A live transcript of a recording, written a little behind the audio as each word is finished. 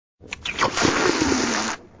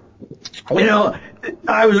You know,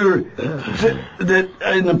 I was that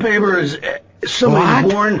in the paper is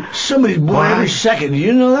somebody's born every second. Do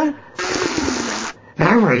you know that?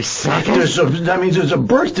 Every second? That means there's a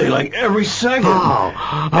birthday like every second.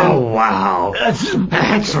 Oh, wow.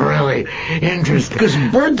 That's really interesting. Because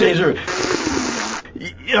birthdays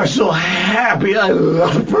are so happy. I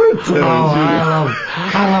love birthdays.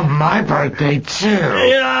 I love my birthday too.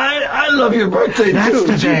 Yeah, I love your birthday That's too.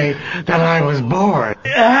 That's the day that I was born.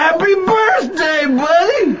 Happy birthday,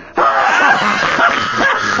 buddy!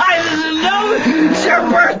 I didn't know it's your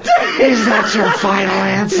birthday. Is that your final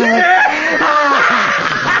answer?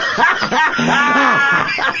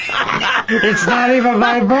 It's not even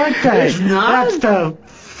my birthday. It's not?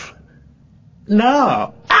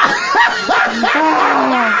 No.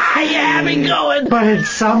 Yeah, me going. But it's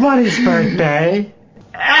somebody's birthday.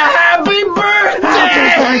 Happy birthday!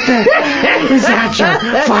 Happy birthday! Is that your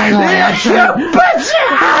final answer? Yes, you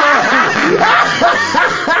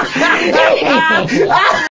betcha!